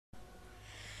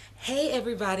Hey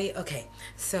everybody. Okay,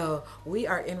 so we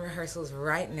are in rehearsals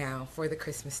right now for the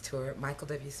Christmas tour. Michael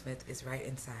W. Smith is right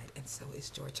inside, and so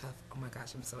is George Huff. Oh my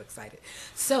gosh, I'm so excited.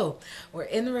 So we're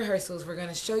in the rehearsals. We're going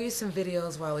to show you some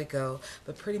videos while we go,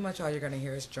 but pretty much all you're going to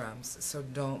hear is drums, so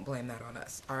don't blame that on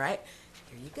us. All right,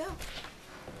 here you go.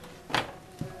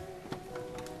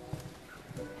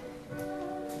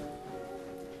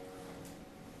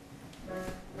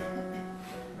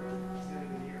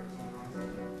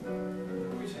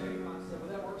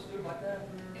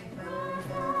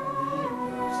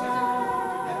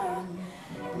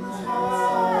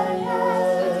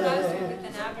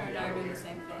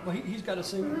 Well, he's got to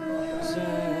sing.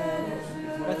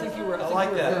 I think you were. I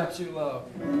like that. Too low.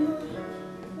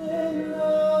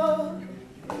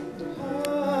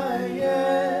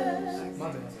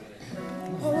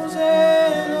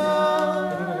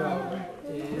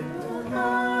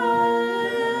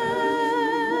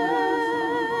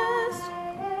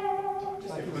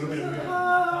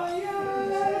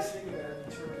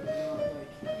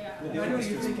 I know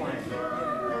you're thinking.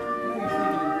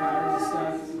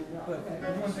 But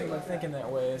one thing about thinking that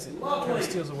way is it kind of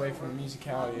steals away from the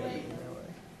musicality of it, you know,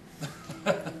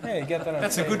 like. Hey, get that on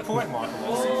That's a tape. good point, Michael.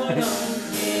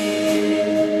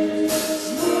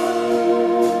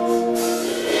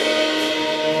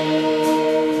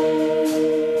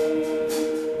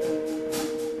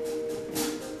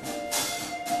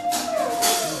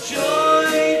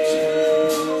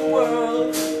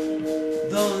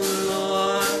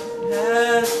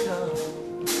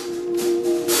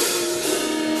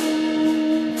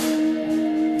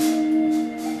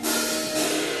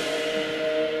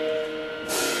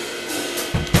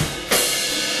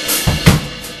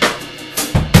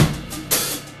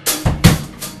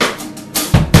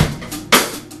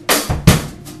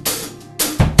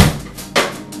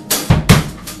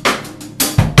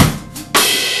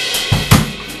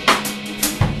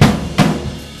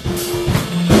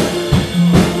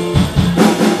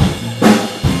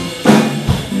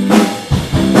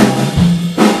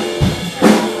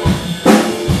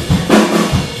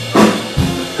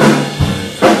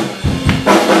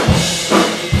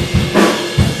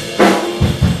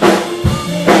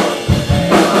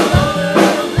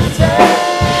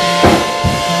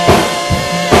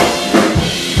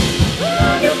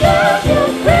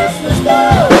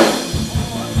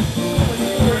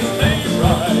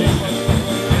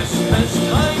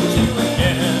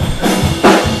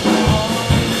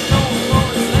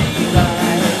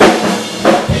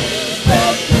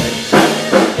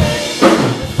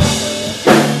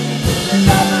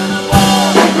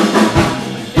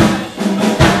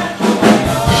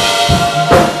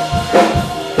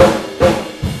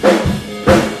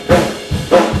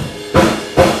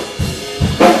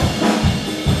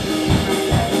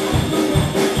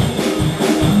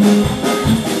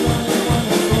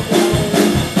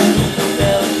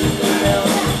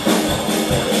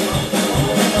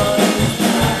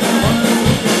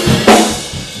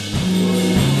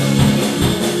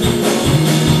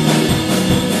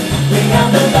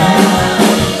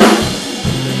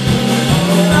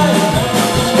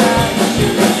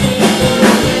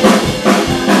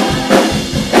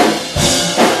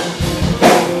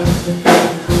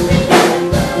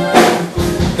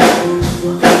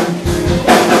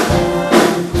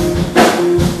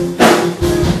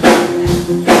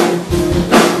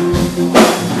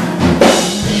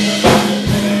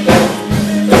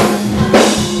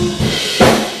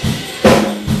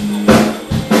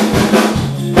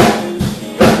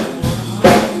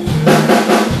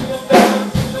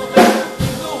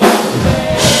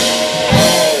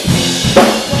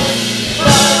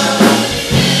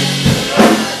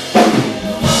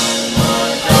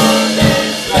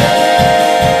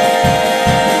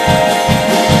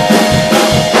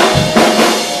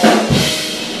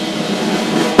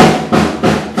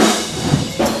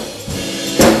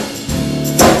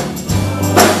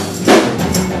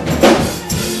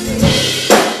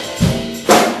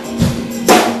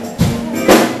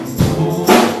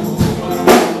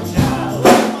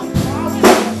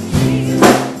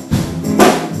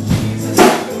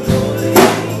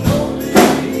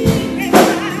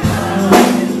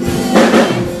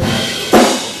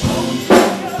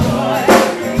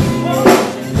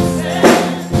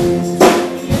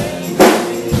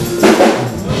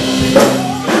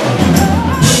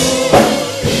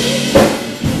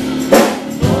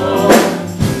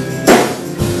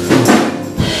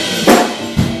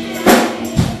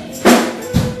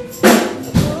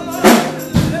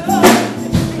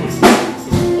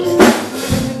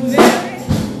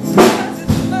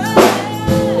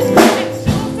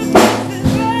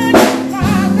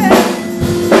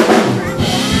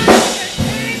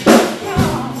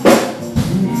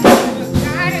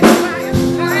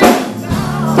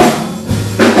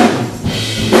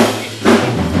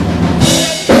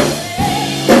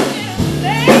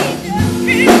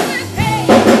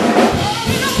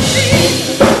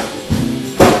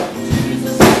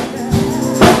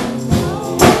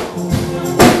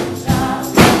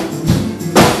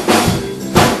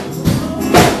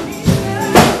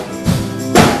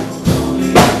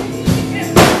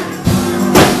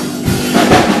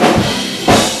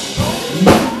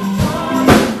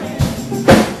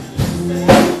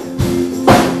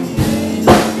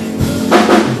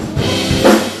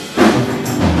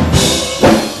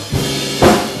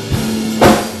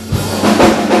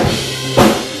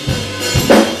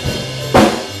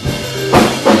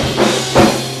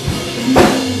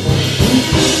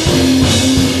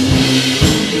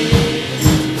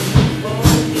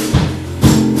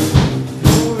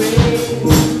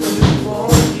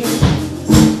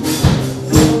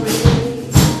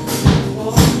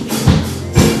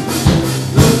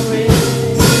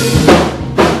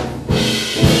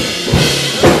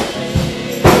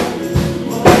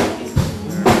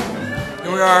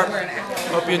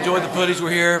 you enjoyed the footage.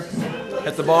 We're here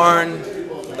at the barn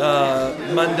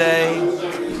Monday.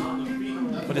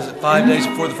 What is it? 5 days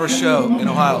before the first show in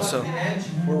Ohio. So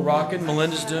we're rocking.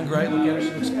 Melinda's doing great. Look at her. She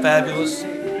looks fabulous.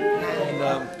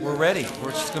 And we're ready. It's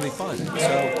just going to be fun.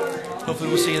 So hopefully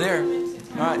we'll see you there.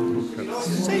 All right.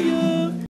 See ya.